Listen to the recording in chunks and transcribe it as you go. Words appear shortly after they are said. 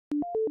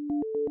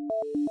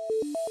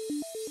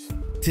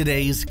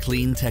Today's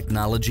clean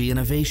technology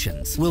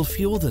innovations will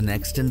fuel the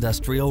next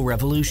industrial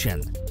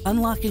revolution,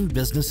 unlocking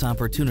business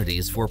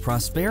opportunities for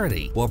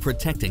prosperity while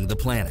protecting the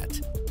planet.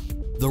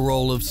 The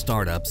role of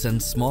startups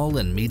and small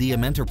and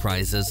medium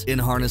enterprises in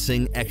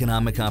harnessing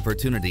economic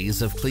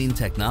opportunities of clean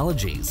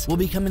technologies will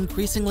become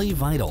increasingly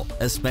vital,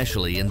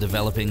 especially in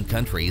developing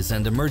countries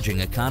and emerging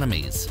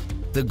economies.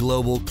 The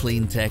Global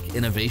Cleantech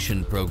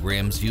Innovation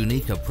Program's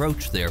unique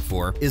approach,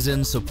 therefore, is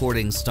in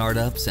supporting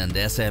startups and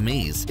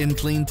SMEs in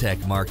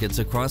cleantech markets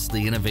across the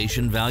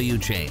innovation value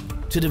chain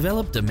to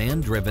develop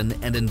demand-driven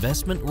and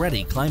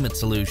investment-ready climate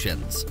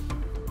solutions.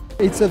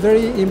 It's a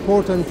very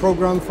important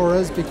program for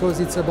us because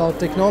it's about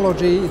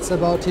technology, it's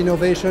about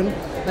innovation,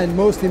 and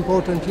most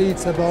importantly,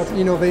 it's about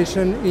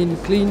innovation in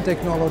clean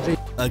technology.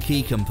 A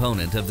key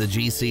component of the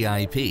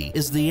GCIP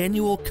is the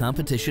annual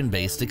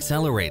competition-based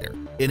accelerator.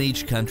 In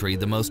each country,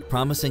 the most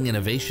promising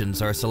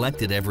innovations are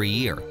selected every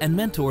year and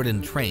mentored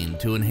and trained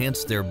to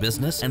enhance their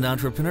business and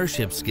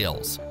entrepreneurship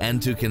skills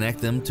and to connect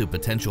them to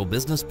potential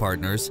business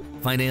partners,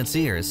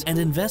 financiers, and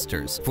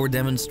investors for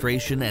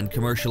demonstration and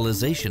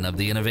commercialization of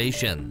the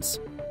innovations.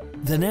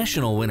 The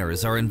national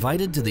winners are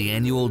invited to the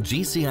annual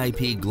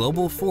GCIP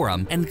Global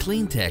Forum and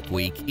Cleantech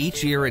Week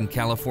each year in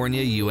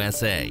California,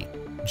 USA.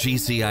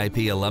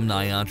 GCIP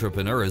alumni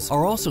entrepreneurs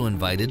are also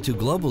invited to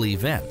global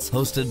events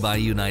hosted by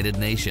United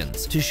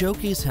Nations to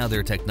showcase how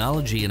their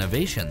technology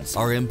innovations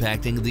are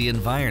impacting the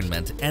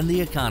environment and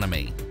the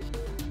economy.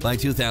 By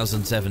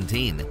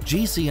 2017,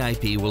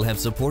 GCIP will have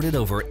supported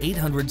over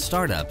 800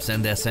 startups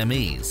and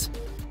SMEs.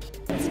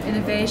 It's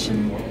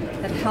innovation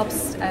that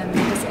helps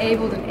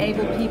disabled and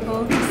able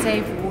people to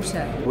save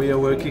water. We are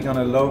working on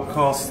a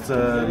low-cost,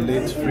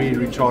 lead-free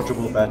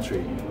rechargeable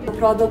battery. A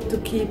product to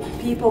keep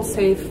people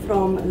safe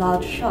from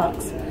large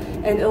sharks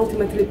and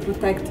ultimately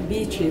protect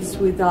beaches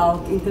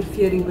without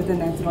interfering with the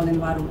natural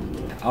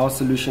environment. Our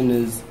solution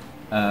is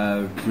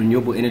a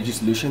renewable energy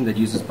solution that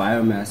uses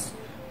biomass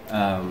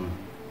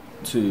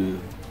to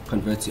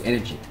convert to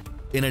energy.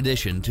 In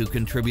addition to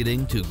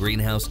contributing to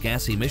greenhouse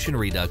gas emission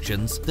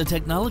reductions, the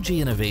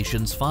technology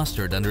innovations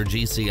fostered under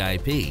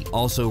GCIP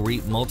also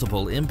reap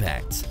multiple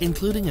impacts,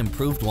 including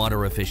improved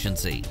water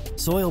efficiency,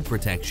 soil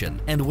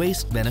protection, and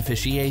waste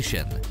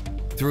beneficiation.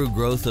 Through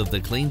growth of the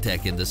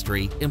cleantech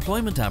industry,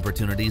 employment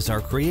opportunities are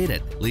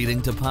created,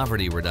 leading to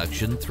poverty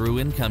reduction through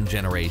income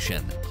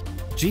generation.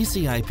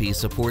 GCIP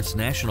supports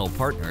national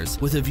partners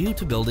with a view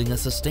to building a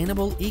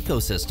sustainable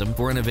ecosystem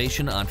for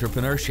innovation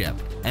entrepreneurship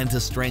and to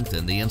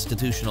strengthen the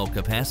institutional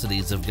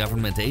capacities of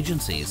government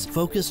agencies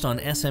focused on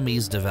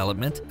SMEs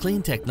development,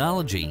 clean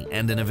technology,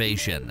 and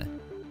innovation.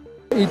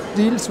 It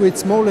deals with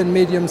small and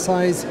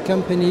medium-sized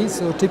companies,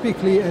 so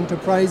typically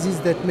enterprises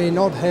that may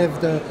not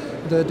have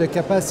the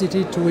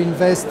capacity to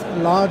invest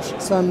large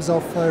sums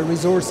of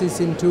resources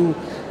into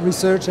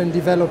research and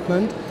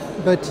development,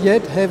 but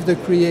yet have the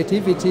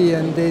creativity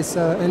and this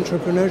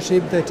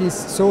entrepreneurship that is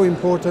so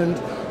important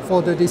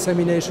for the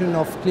dissemination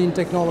of clean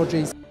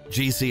technologies.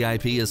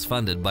 GCIP is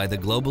funded by the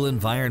Global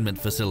Environment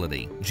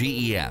Facility,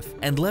 GEF,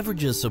 and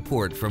leverages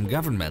support from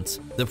governments,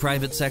 the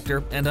private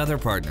sector, and other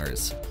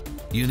partners.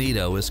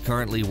 UNIDO is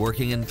currently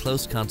working in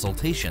close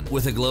consultation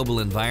with the Global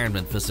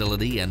Environment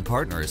Facility and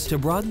partners to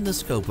broaden the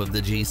scope of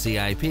the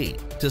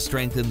GCIP, to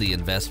strengthen the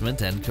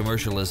investment and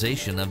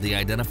commercialization of the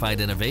identified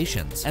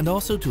innovations, and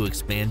also to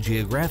expand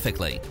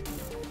geographically.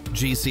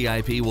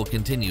 GCIP will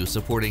continue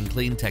supporting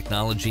clean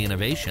technology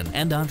innovation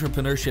and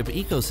entrepreneurship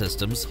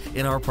ecosystems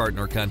in our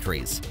partner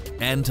countries,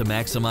 and to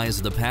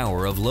maximize the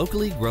power of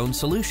locally grown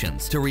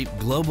solutions to reap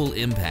global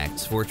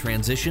impacts for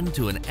transition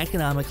to an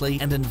economically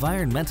and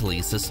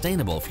environmentally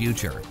sustainable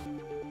future.